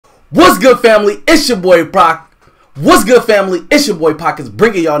What's good, family? It's your boy Proc. What's good, family? It's your boy Pockets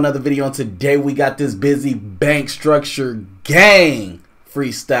bringing y'all another video. And today we got this Bizzy Bank Structure Gang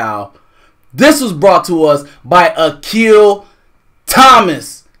freestyle. This was brought to us by Akil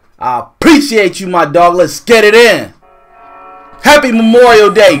Thomas. I appreciate you, my dog. Let's get it in. Happy Memorial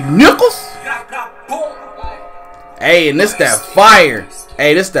Day, Nichols. Hey, and this that fire.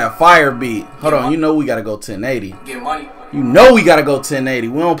 Hey, this that fire beat. Hold on, you know we gotta go 1080. Get money. You know we gotta go 1080.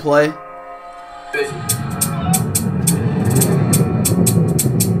 We don't play.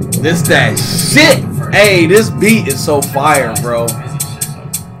 This that shit. Hey, this beat is so fire, bro.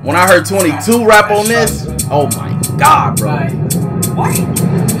 When I heard 22 rap on this, oh my god, bro. What?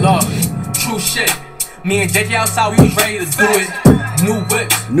 Look, true shit. Me and JJ outside, we was ready to do it. New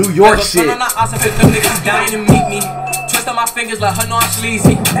whips. New York shit. Niggas dying to meet me. Twist on my fingers like her know I'm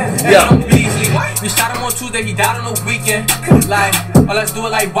sleazy. Yeah. We shot him on Tuesday, he died on the weekend. Like, oh, let's do it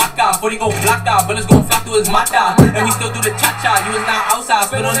like Waka. 40 go blocked out, bullets gon' fly through his mata. And we still do the cha-cha. You was not outside,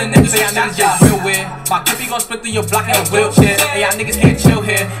 spit on the niggas, so y'all niggas just real weird. My clippy gon' split through your block in a wheelchair. And y'all niggas can't chill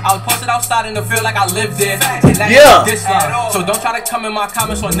here. I was posted outside in the field like I lived there. Yeah. So don't try to come in my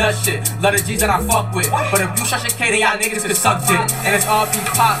comments on nut shit. Love the G's that I fuck with. But if you shut your K, then y'all niggas can suck dick. And it's all be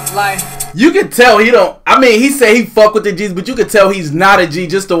pop like. You can tell he don't. I mean, he said he fuck with the G's, but you can tell he's not a G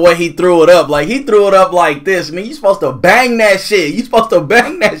just the way he threw it up. Like, he threw it up like this. I mean, you supposed to bang that shit. You supposed to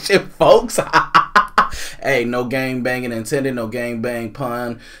bang that shit, folks. Hey, no gang banging intended. No gang bang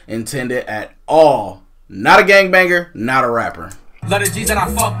pun intended at all. Not a gang banger. Not a rapper. Love the G's that I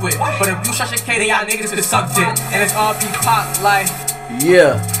fuck with. But if you shut your K, then y'all niggas can suck dick. And it's all be pop like.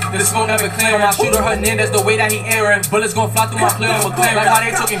 Yeah. The smoke never clear. My shooter her name, that's the way that he airing. Bullets gon' fly through my clear. Like how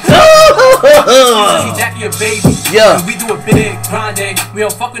they talking Jackie a baby. Yeah. And we do a big grande. We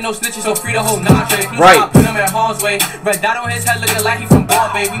don't fuck with no snitches, so free the whole notch. Right. Put him in harm's way. Red dot on his head looking like he from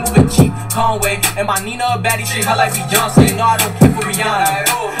Bombay. We moving cheap, Conway. And my Nina a baddie, she her like Beyonce. No, I don't care for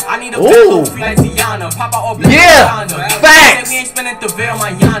Rihanna. I need a bitch free like Tiana. Papa all black. Yeah. Facts. We ain't spending the veil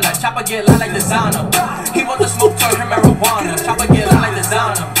Mayana. Chopper get loud like lasagna. He want the smoke, turn him marijuana. Chopper get loud like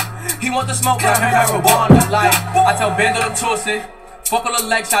lasagna. He want the smoke, turn him marijuana. Like, I tell Bando to toss it. Fuck all the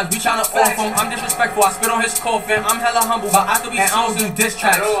leg shots, we tryna off him. I'm disrespectful, I spit on his coffin. I'm hella humble, but I could be so do diss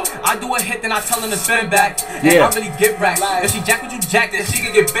tracks. I do a hit, then I tell him to spin back. And I really get racks. If she jack what you jack, then she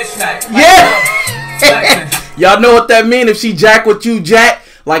can get bitch smacked. Yeah. Y'all know what that mean? If she jack what you jack,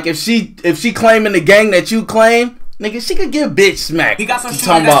 like if she claiming the gang that you claim, nigga, she could get bitch smacked. He got some shit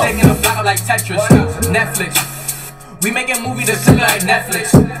that's taking a block up like Tetris. Netflix. We making movies that's similar like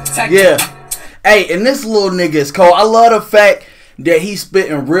Netflix. Yeah. Hey, and this little nigga is cold. I love the fact that he's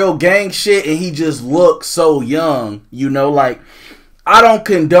spitting real gang shit and he just looks so young. You know, like, I don't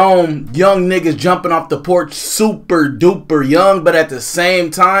condone young niggas jumping off the porch super duper young, but at the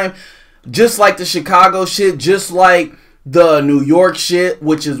same time, just like the Chicago shit, just like the New York shit,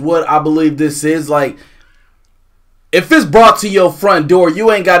 which is what I believe this is, like, if it's brought to your front door, you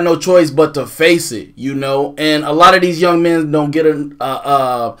ain't got no choice but to face it, you know. And a lot of these young men don't get a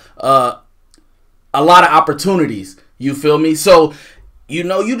lot of opportunities. You feel me? So, you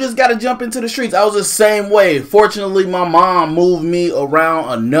know, you just got to jump into the streets. I was the same way. Fortunately, my mom moved me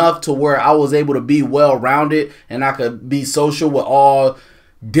around enough to where I was able to be well-rounded and I could be social with all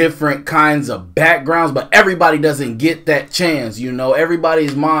different kinds of backgrounds, but everybody doesn't get that chance, you know.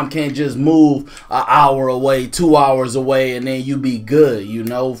 Everybody's mom can't just move an hour away, 2 hours away, and then you be good, you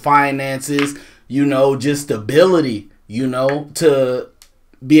know. Finances, you know, just stability, you know, to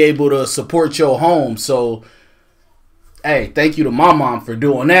be able to support your home. So, hey, thank you to my mom for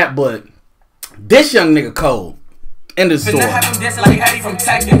doing that, but this young nigga cold. In the store. Have him dancing like Eddie from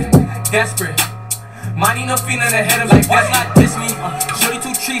Tekken. Desperate. Money no feeling to hit him like that's not diss me. Shorty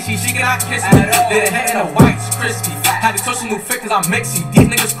too treachy, she cannot kiss me. Let her head in the whites, crispy. Had to touch a new fit cause I'm mixy. These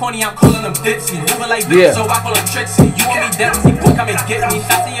niggas corny, I'm calling them dipsy. Moving like this, so I call them tricksy. You want me dead, see, come and get me.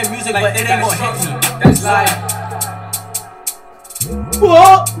 Shots in your music, but it ain't gonna hit me. That's like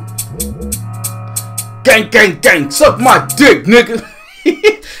what? Gang, gang, gang, suck my dick, nigga.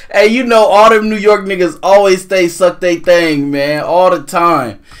 Hey, you know all them New York niggas always stay suck they thing, man, all the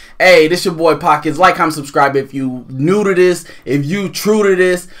time. Hey, this your boy Pockets. Like, comment, subscribe if you new to this. If you true to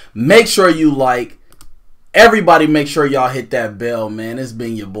this, make sure you like. Everybody make sure y'all hit that bell, man. It's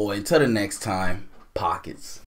been your boy. Until the next time, Pockets.